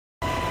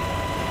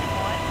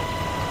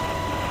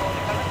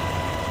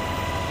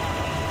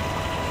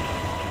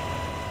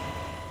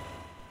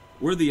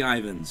We're the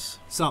Ivans,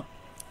 Sup?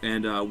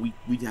 and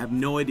we have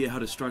no idea how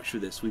to structure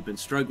this. We've been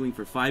struggling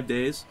for 5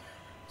 days,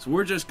 so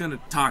we're just going to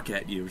talk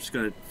at you. We're just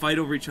going to fight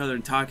over each other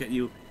and talk at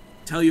you,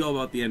 tell you all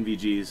about the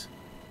NVGs,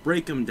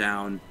 break them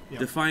down,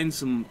 define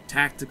some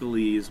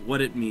tacticalese,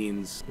 what it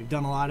means. We've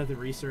done a lot of the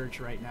research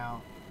right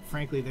now.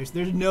 Frankly, there's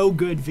no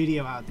good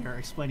video out there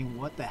explaining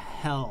what the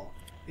hell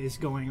is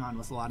going on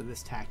with a lot of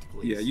this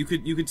tacticalese. Yeah, you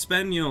could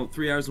spend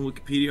 3 hours in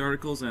Wikipedia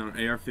articles on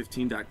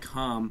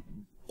AR15.com,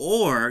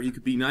 or you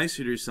could be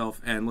nicer to yourself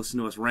and listen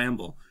to us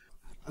ramble.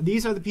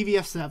 These are the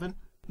PVF-7.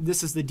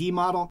 This is the D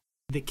model.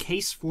 The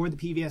case for the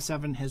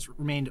PVF-7 has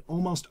remained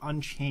almost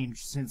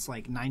unchanged since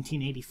like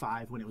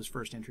 1985 when it was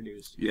first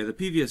introduced. Yeah, the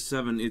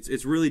PVF-7,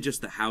 it's really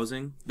just the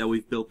housing that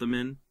we've built them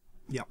in.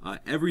 Yep.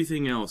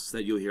 Everything else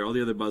that you'll hear, all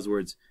the other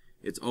buzzwords,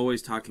 it's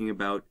always talking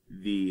about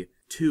the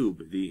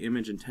tube, the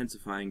image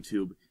intensifying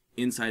tube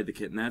inside the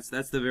kit, and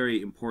that's the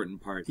very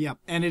important part. Yep,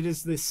 and it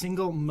is the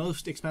single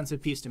most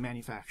expensive piece to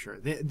manufacture.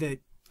 The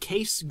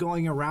case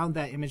going around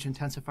that image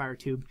intensifier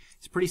tube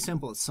is pretty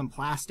simple. It's some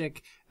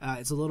plastic,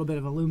 it's a little bit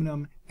of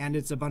aluminum, and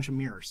it's a bunch of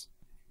mirrors.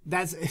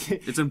 That's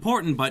it's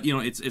important, but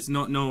it's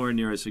nowhere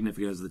near as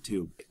significant as the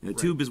tube. The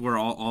tube is where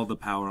all the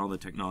power and all the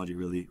technology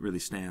really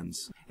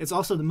stands. It's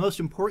also the most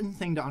important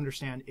thing to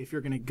understand if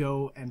you're going to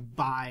go and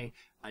buy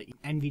an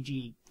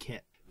NVG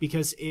kit,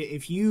 because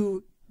if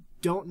you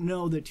don't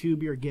know the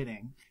tube you're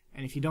getting,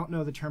 and if you don't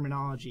know the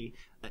terminology,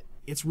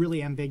 it's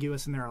really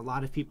ambiguous, and there are a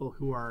lot of people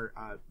who are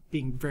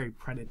being very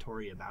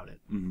predatory about it.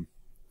 Mm-hmm.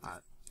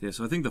 Yeah,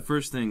 so I think the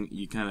first thing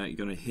you're going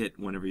to hit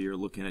whenever you're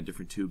looking at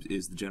different tubes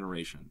is the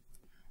generation.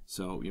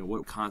 So,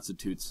 what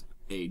constitutes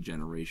a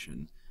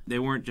generation? They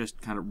weren't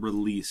just kind of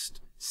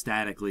released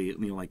statically,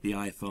 like the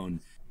iPhone.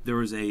 There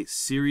was a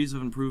series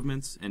of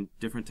improvements and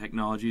different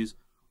technologies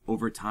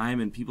over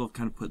time, and people have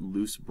kind of put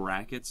loose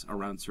brackets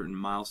around certain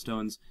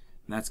milestones.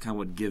 And that's kind of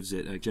what gives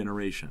it a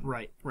generation.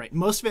 Right.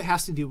 Most of it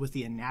has to do with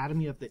the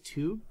anatomy of the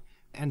tube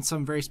and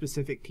some very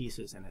specific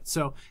pieces in it.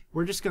 So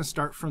we're just going to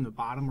start from the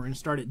bottom. We're going to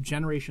start at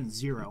generation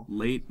 0.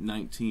 Late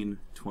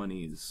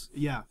 1920s.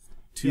 Yeah.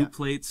 Two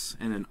plates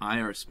and an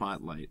IR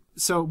spotlight.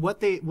 So what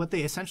they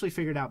essentially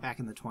figured out back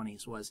in the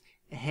 20s was,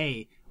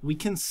 hey, we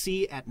can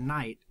see at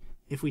night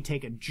if we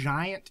take a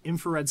giant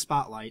infrared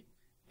spotlight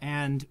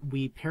and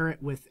we pair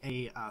it with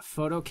a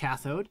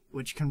photocathode,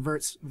 which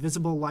converts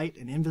visible light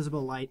and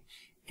invisible light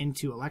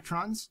into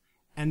electrons,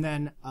 and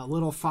then a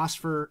little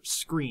phosphor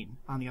screen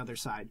on the other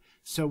side.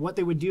 So what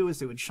they would do is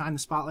they would shine the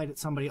spotlight at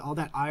somebody, all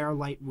that IR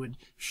light would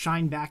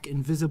shine back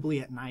invisibly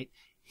at night,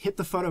 hit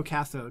the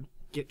photocathode,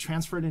 get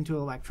transferred into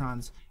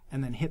electrons,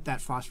 and then hit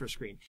that phosphor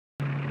screen.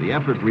 The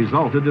effort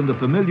resulted in the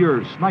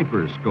familiar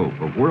sniper scope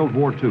of World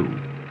War II.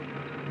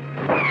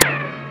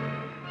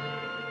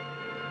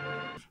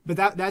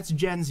 But that's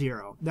Gen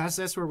 0.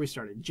 That's where we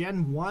started.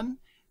 Gen 1,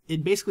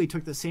 it basically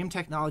took the same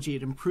technology.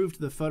 It improved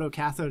the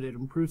photocathode. It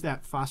improved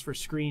that phosphor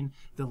screen.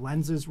 The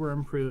lenses were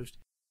improved.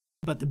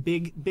 But the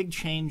big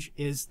change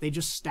is they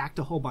just stacked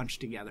a whole bunch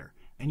together.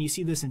 And you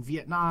see this in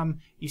Vietnam.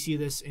 You see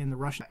this in the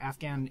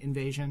Russian-Afghan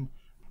invasion.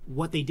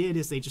 What they did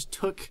is they just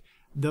took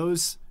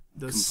those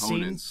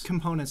same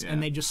components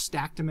and they just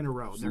stacked them in a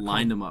row. Just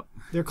lined them up.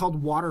 They're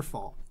called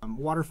waterfall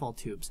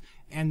tubes.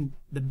 And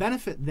the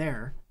benefit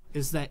there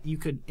is that you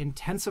could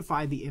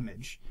intensify the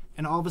image,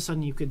 and all of a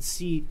sudden you could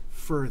see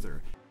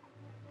further.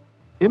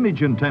 Image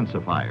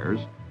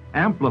intensifiers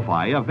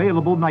amplify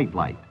available night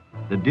light,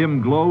 the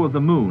dim glow of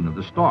the moon and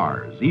the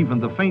stars, even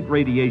the faint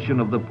radiation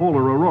of the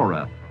polar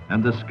aurora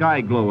and the sky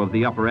glow of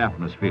the upper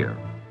atmosphere.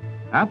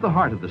 At the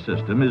heart of the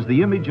system is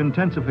the image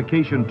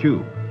intensification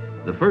tube,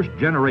 the first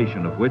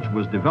generation of which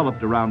was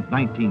developed around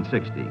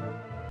 1960.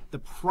 The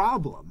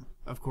problem,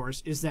 of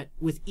course, is that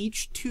with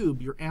each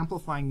tube, you're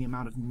amplifying the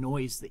amount of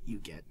noise that you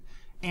get.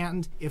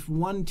 And if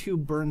one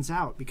tube burns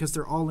out, because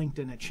they're all linked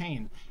in a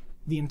chain,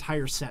 the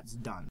entire set's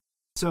done.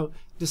 So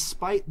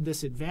despite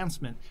this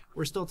advancement,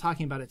 we're still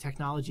talking about a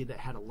technology that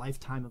had a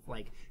lifetime of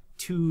like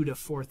 2,000 to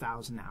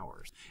 4,000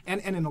 hours.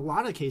 And in a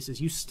lot of cases,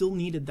 you still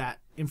needed that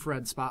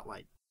infrared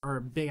spotlight or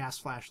a big-ass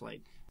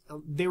flashlight.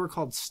 They were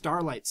called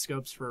starlight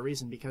scopes for a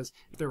reason, because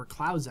if there were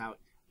clouds out,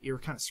 you were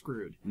kind of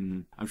screwed.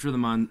 Mm-hmm. I'm sure the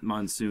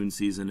monsoon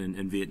season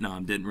in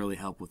Vietnam didn't really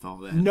help with all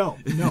that. No,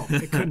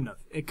 it couldn't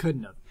have. It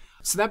couldn't have.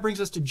 So that brings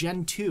us to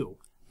Gen 2.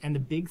 And the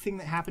big thing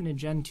that happened in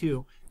Gen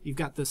 2, you've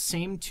got the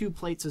same two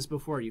plates as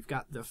before. You've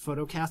got the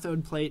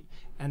photocathode plate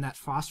and that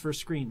phosphor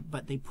screen,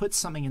 but they put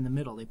something in the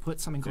middle. They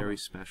put something called... Very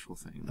special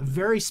thing. A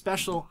very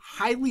special,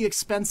 highly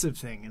expensive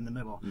thing in the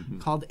middle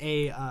called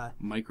a...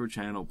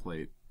 microchannel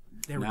plate.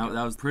 There we go.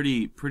 That was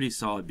pretty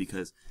solid,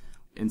 because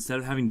instead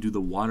of having to do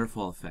the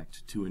waterfall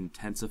effect to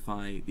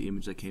intensify the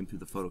image that came through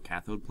the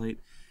photocathode plate,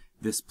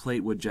 this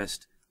plate would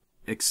just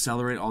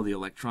accelerate all the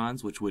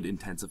electrons, which would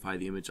intensify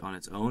the image on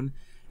its own.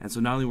 And so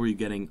not only were you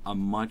getting a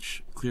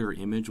much clearer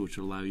image, which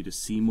would allow you to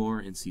see more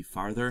and see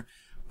farther,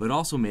 but it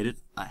also made it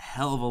a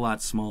hell of a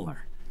lot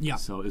smaller. Yeah.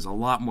 So it's a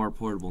lot more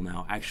portable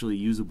now, actually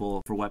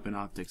usable for weapon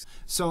optics.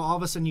 So all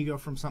of a sudden you go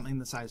from something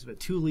the size of a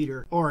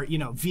 2-liter or,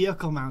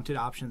 vehicle-mounted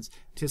options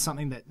to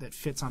something that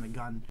fits on a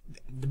gun.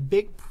 The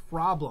big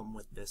problem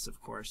with this, of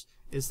course,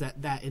 is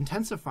that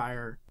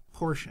intensifier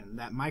portion,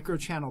 that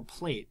microchannel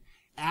plate,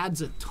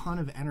 adds a ton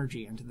of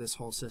energy into this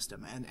whole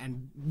system.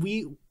 And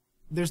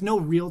there's no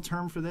real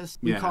term for this.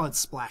 We call it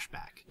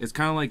splashback. It's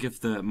kind of like if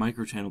the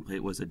microchannel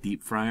plate was a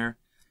deep fryer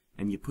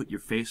and you put your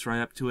face right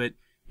up to it,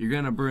 you're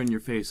going to burn your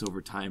face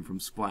over time from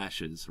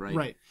splashes, right?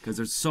 Right. Because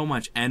there's so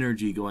much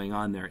energy going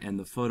on there, and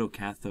the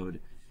photocathode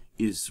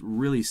is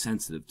really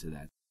sensitive to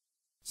that.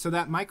 So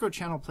that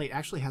microchannel plate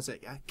actually has a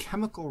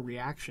chemical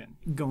reaction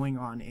going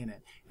on in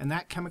it. And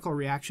that chemical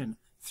reaction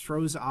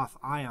throws off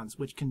ions,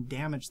 which can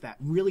damage that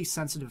really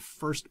sensitive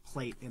first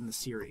plate in the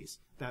series,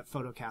 that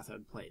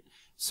photocathode plate.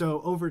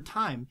 So over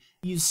time,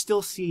 you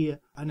still see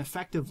an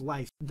effective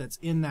life that's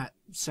in that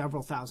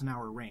several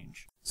thousand-hour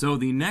range. So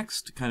the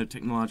next kind of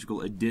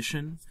technological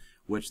addition,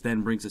 which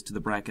then brings us to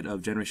the bracket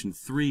of Generation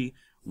 3,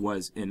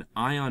 was an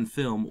ion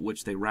film,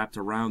 which they wrapped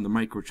around the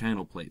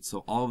microchannel plate.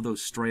 So all of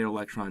those stray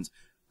electrons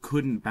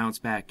couldn't bounce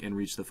back and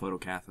reach the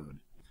photocathode.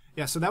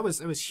 Yeah, so it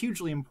was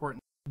hugely important,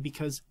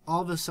 because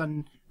all of a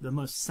sudden the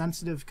most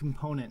sensitive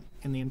component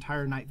in the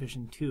entire night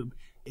vision tube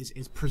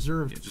is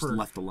preserved just for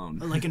left alone.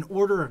 like an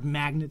order of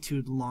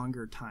magnitude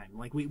longer time.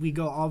 Like we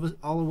go all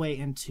the way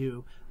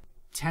into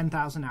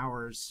 10,000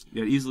 hours.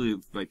 Yeah, easily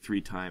like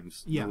 3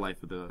 times Yeah. the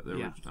life of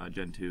the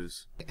Gen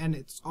 2s. And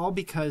it's all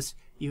because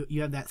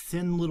you have that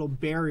thin little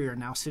barrier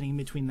now sitting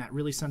between that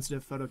really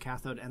sensitive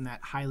photocathode and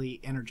that highly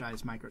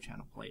energized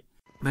microchannel plate.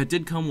 That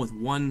did come with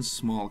one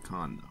small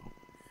con, though.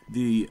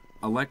 The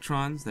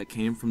electrons that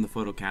came from the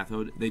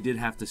photocathode, they did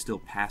have to still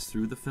pass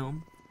through the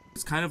film.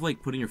 It's kind of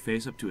like putting your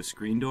face up to a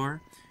screen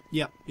door,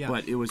 Yep.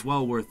 but it was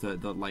well worth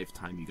the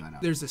lifetime you got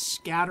out. There's a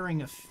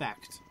scattering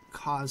effect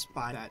caused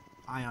by that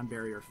ion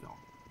barrier film.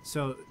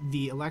 So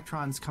the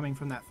electrons coming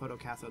from that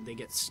photocathode, they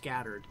get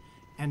scattered.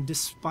 And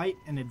despite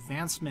an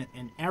advancement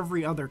in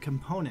every other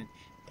component,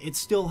 it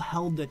still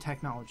held the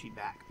technology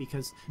back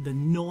because the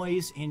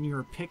noise in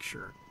your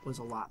picture was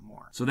a lot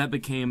more. So that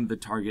became the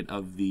target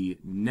of the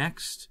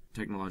next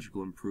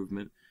technological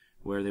improvement,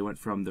 where they went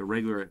from the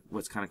regular,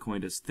 what's kind of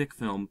coined as thick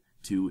film,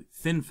 to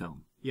thin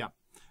film. Yeah.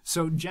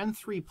 So Gen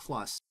 3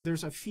 Plus,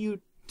 there's a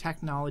few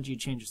technology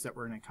changes that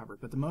we're going to cover,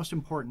 but the most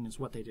important is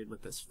what they did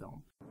with this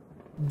film.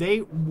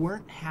 They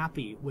weren't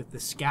happy with the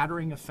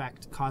scattering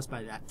effect caused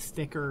by that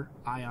thicker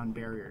ion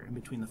barrier in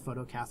between the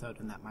photocathode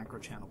and that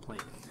microchannel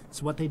plate.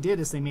 So what they did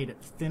is they made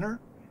it thinner,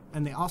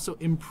 and they also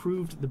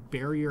improved the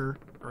barrier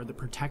or the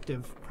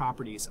protective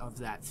properties of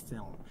that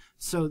film.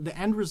 So the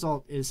end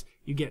result is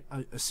you get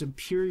a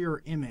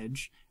superior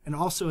image and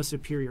also a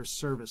superior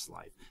service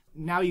life.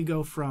 Now you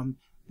go from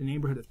the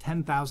neighborhood of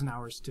 10,000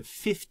 hours to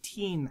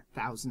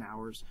 15,000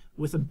 hours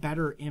with a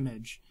better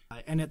image.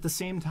 And at the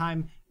same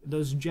time,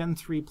 those Gen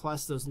 3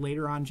 Plus, those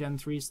later on Gen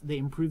 3s, they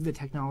improved the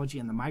technology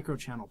in the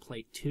microchannel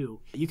plate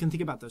too. You can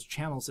think about those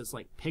channels as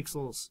like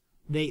pixels.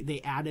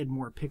 They added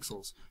more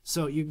pixels.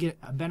 So you get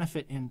a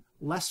benefit in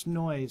less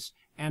noise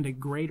and a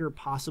greater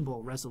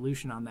possible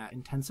resolution on that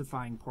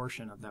intensifying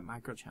portion of that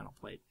microchannel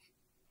plate.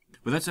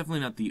 But that's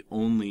definitely not the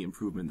only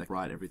improvement that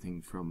brought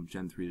everything from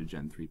Gen 3 to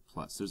Gen 3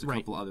 Plus. There's a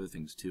couple other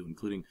things too,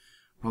 including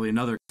probably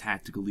another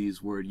tacticalese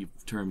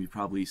term you've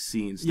probably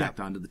seen stacked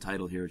onto the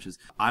title here, which is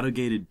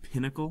Autogated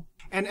Pinnacle.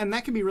 And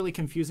that can be really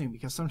confusing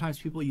because sometimes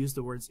people use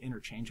the words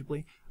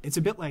interchangeably. It's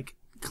a bit like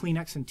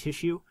Kleenex and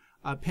tissue.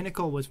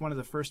 Pinnacle was one of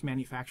the first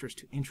manufacturers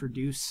to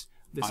introduce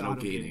this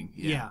autogating.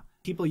 Yeah.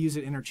 People use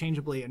it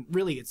interchangeably, and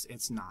really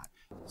it's not.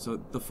 So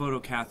the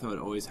photocathode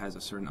always has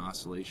a certain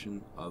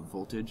oscillation of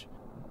voltage,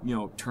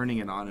 turning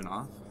it on and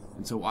off.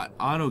 And so what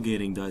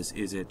autogating does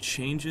is it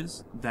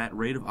changes that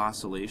rate of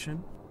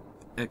oscillation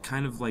at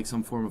kind of like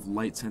some form of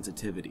light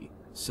sensitivity.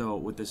 So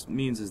what this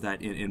means is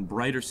that in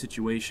brighter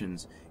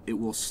situations, it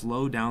will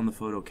slow down the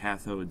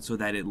photocathode so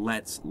that it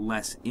lets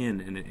less in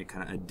and it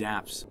kind of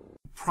adapts.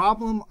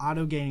 Problem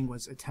autogating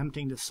was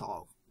attempting to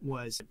solve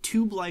was a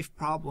tube life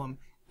problem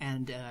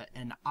and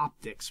an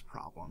optics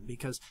problem,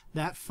 because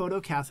that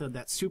photocathode,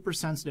 that super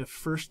sensitive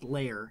first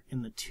layer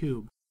in the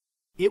tube,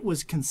 it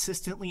was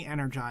consistently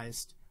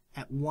energized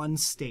at one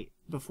state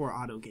before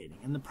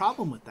autogating. And the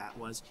problem with that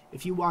was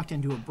if you walked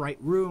into a bright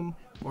room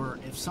or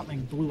if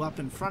something blew up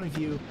in front of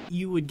you,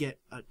 you would get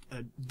a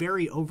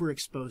very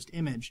overexposed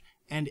image,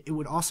 and it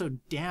would also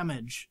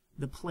damage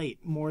the plate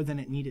more than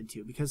it needed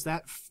to, because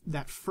that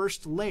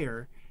first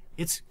layer,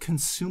 it's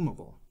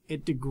consumable.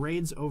 It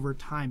degrades over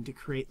time to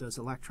create those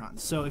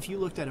electrons. So if you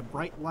looked at a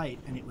bright light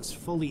and it was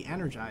fully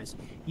energized,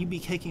 you'd be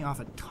taking off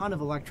a ton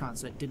of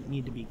electrons that didn't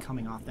need to be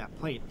coming off that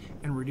plate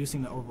and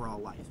reducing the overall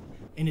life.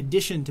 In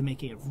addition to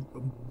making a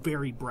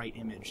very bright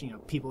image,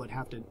 people would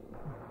have to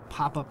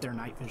pop up their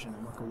night vision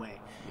and look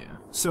away. Yeah.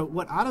 So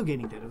what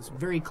autogating did was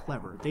very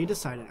clever. They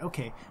decided,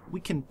 okay,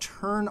 we can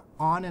turn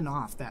on and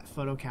off that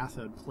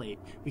photocathode plate.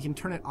 We can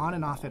turn it on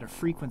and off at a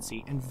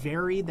frequency and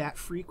vary that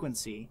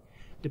frequency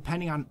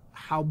depending on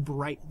how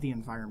bright the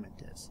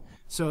environment is.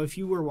 So if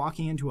you were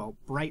walking into a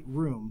bright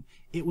room,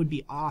 it would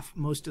be off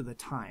most of the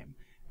time.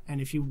 And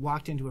if you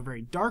walked into a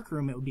very dark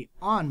room, it would be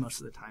on most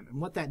of the time.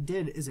 And what that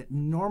did is it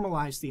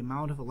normalized the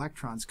amount of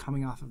electrons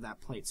coming off of that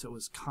plate. So it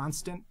was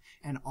constant,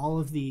 and all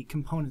of the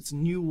components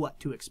knew what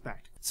to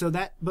expect. So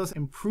that both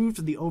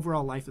improved the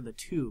overall life of the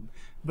tube,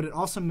 but it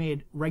also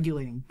made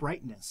regulating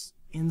brightness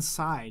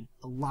inside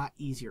a lot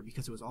easier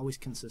because it was always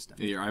consistent.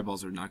 Yeah, your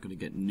eyeballs are not going to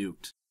get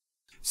nuked.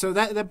 So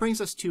that brings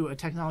us to a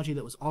technology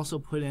that was also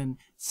put in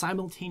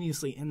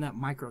simultaneously in that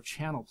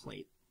microchannel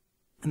plate.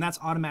 And that's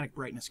automatic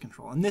brightness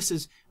control. And this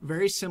is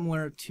very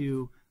similar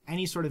to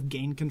any sort of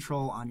gain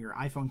control on your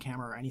iPhone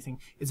camera or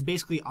anything. It's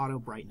basically auto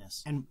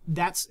brightness. And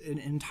that's an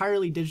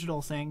entirely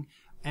digital thing,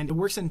 and it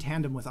works in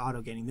tandem with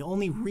auto gating. The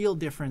only real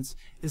difference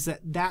is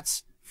that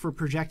that's for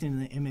projecting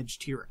the image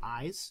to your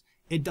eyes.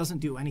 It doesn't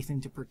do anything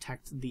to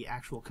protect the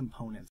actual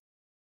components.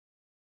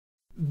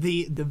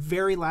 The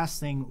very last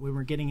thing when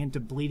we're getting into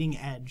bleeding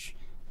edge,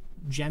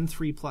 Gen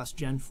 3 plus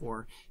Gen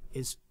 4,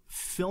 is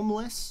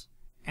filmless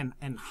and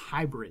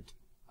hybrid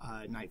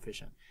night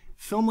vision.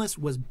 Filmless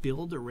was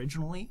billed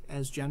originally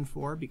as Gen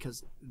 4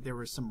 because there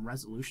were some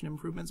resolution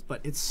improvements, but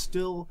it's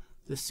still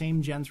the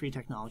same Gen 3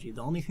 technology.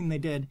 The only thing they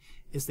did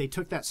is they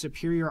took that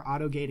superior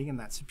auto gating and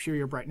that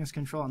superior brightness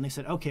control, and they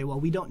said, okay, well,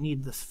 we don't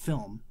need this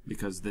film.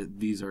 Because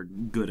these are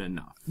good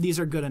enough. These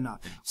are good enough.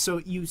 So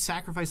you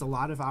sacrifice a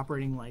lot of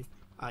operating life.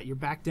 You're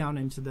back down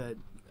into the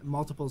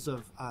multiples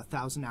of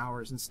 1,000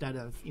 hours instead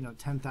of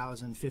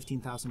 10,000,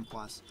 15,000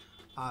 plus.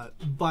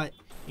 But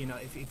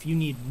if you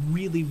need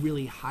really,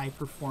 really high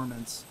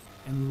performance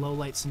and low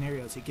light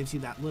scenarios, it gives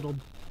you that little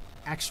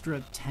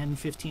extra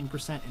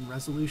 10-15% in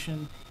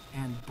resolution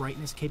and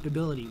brightness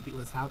capability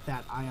without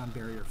that ion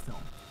barrier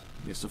film.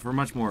 Yeah, so for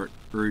much more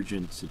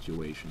urgent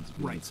situations, if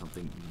you Right. need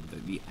something,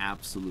 the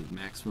absolute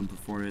maximum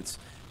performance,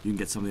 you can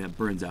get something that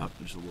burns out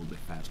just a little bit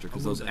faster,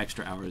 because those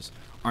extra hours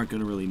aren't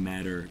going to really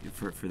matter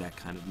for that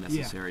kind of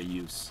necessary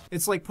use.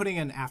 It's like putting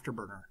an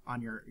afterburner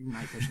on your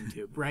night vision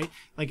tube, right?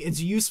 Like, it's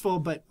useful,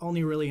 but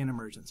only really in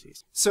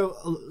emergencies.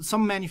 So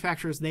some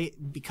manufacturers,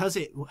 because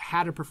it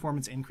had a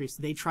performance increase,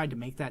 they tried to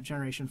make that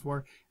Generation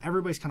 4.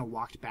 Everybody's kind of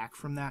walked back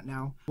from that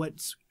now.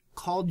 What's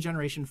called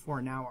Generation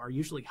 4 now are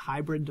usually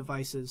hybrid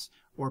devices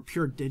or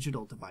pure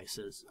digital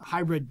devices.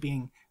 Hybrid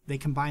being they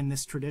combine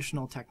this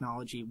traditional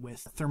technology with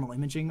thermal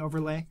imaging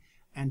overlay,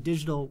 and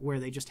digital where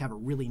they just have a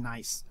really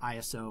nice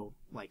ISO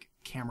like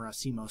camera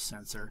CMOS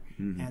sensor,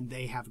 and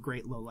they have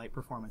great low light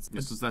performance.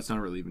 Yeah, so that's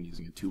not really even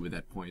using a tube at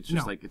that point. It's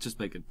just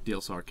like a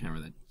DSLR camera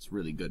that's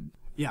really good.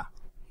 Yeah.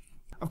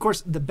 Of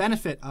course, the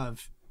benefit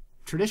of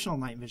traditional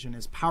night vision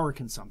is power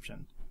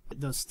consumption.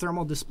 Those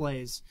thermal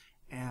displays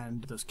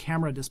and those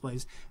camera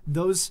displays,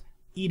 those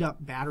eat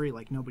up battery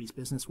like nobody's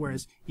business,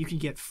 whereas you could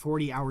get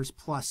 40 hours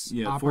plus.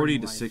 Yeah, 40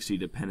 to 60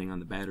 depending on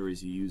the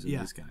batteries you use in Yeah.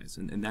 these guys,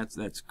 and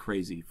that's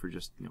crazy for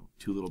just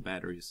two little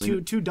batteries.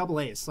 Two double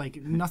A's, like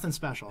nothing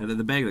special. And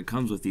the bag that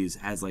comes with these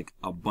has like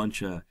a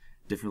bunch of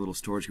different little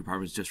storage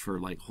compartments just for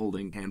like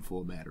holding a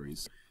handful of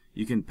batteries.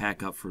 You can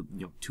pack up for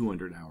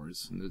 200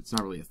 hours, and it's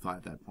not really a thought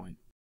at that point.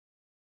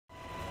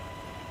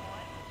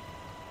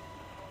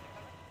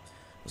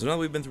 So now that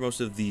we've been through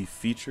most of the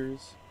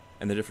features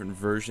and the different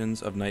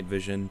versions of night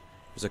vision,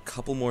 there's a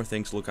couple more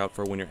things to look out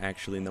for when you're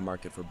actually in the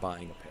market for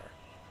buying a pair.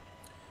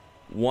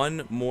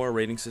 One more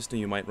rating system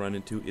you might run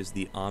into is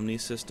the Omni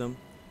system.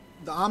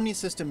 The Omni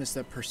system is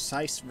the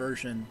precise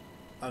version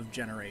of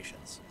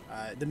generations.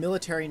 The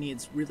military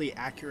needs really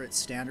accurate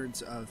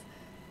standards of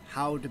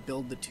how to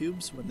build the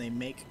tubes when they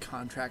make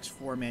contracts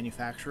for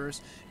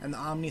manufacturers, and the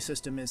Omni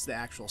system is the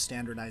actual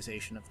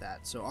standardization of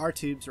that. So our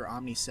tubes are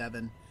Omni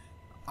 7.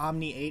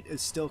 Omni 8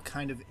 is still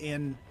kind of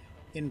in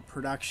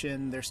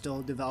production. They're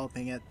still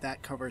developing it.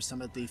 That covers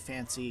some of the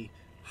fancy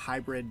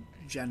hybrid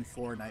Gen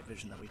 4 night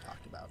vision that we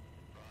talked about.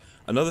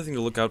 Another thing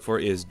to look out for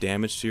is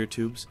damage to your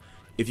tubes.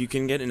 If you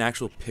can get an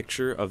actual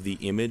picture of the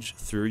image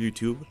through your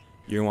tube,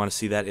 you're going to want to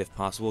see that if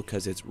possible,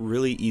 because it's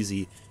really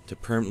easy to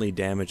permanently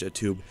damage a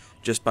tube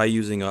just by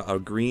using a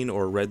green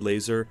or red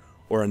laser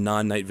or a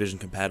non-night vision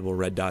compatible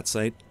red dot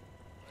sight.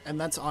 And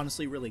that's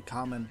honestly really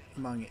common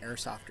among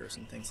airsofters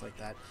and things like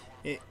that.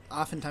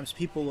 Oftentimes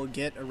people will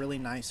get a really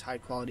nice high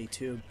quality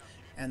tube,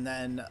 and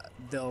then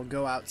they'll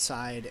go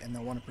outside and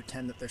they'll want to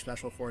pretend that they're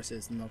special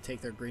forces, and they'll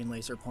take their green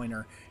laser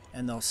pointer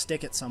and they'll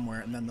stick it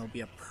somewhere, and then there'll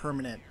be a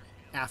permanent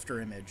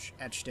after image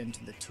etched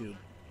into the tube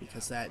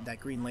because that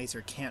green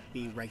laser can't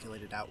be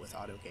regulated out with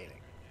auto gating.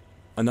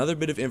 Another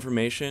bit of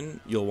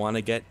information you'll want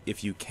to get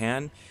if you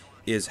can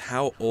is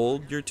how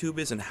old your tube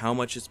is and how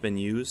much it's been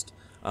used.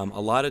 A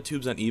lot of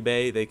tubes on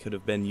eBay, they could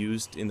have been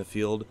used in the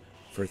field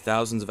for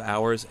thousands of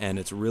hours, and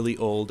it's really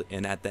old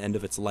and at the end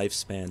of its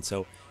lifespan.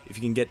 So if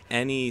you can get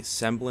any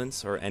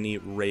semblance or any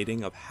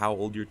rating of how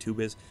old your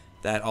tube is,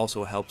 that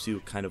also helps you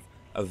kind of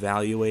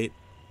evaluate,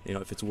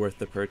 if it's worth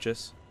the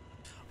purchase.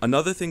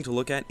 Another thing to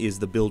look at is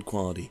the build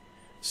quality.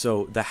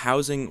 So the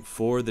housing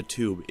for the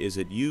tube, is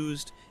it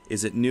used,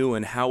 is it new,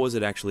 and how was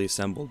it actually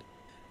assembled?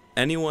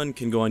 Anyone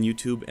can go on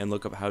YouTube and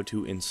look up how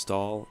to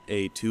install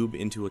a tube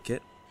into a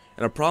kit.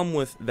 And a problem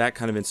with that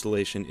kind of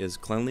installation is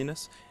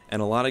cleanliness,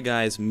 and a lot of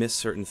guys miss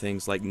certain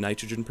things like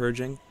nitrogen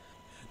purging.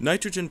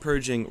 Nitrogen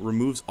purging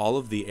removes all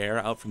of the air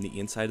out from the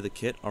inside of the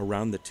kit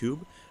around the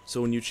tube,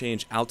 so when you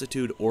change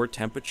altitude or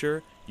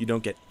temperature, you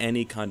don't get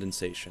any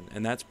condensation,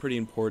 and that's pretty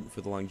important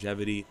for the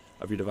longevity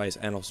of your device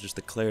and also just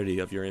the clarity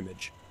of your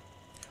image.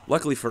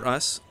 Luckily for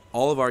us,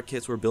 all of our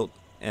kits were built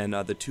and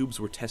the tubes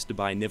were tested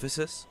by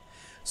Nivisys,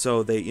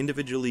 so they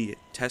individually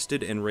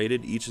tested and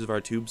rated each of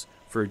our tubes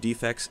for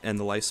defects and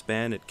the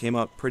lifespan. It came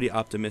out pretty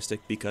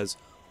optimistic because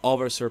all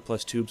of our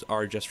surplus tubes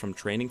are just from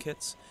training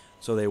kits,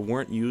 so they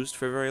weren't used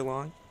for very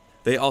long.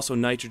 They also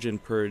nitrogen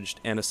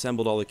purged and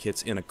assembled all the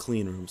kits in a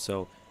clean room,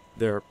 so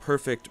they're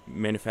perfect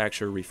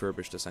manufacturer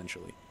refurbished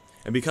essentially.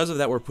 And because of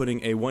that, we're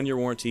putting a 1-year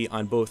warranty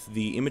on both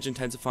the image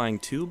intensifying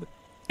tube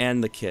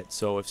and the kit.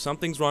 So if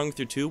something's wrong with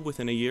your tube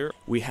within a year,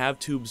 we have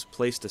tubes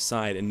placed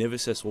aside and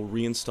Nivisys will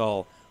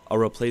reinstall a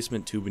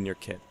replacement tube in your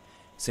kit.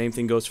 Same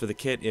thing goes for the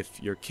kit.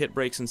 If your kit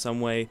breaks in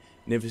some way,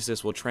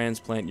 Nivisys will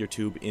transplant your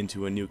tube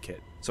into a new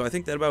kit. So I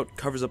think that about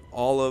covers up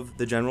all of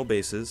the general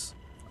bases.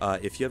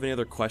 If you have any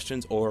other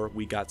questions or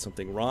we got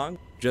something wrong,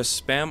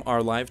 just spam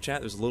our live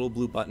chat. There's a little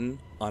blue button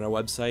on our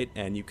website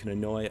and you can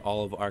annoy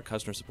all of our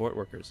customer support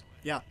workers.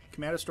 Yeah,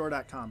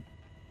 commandostore.com.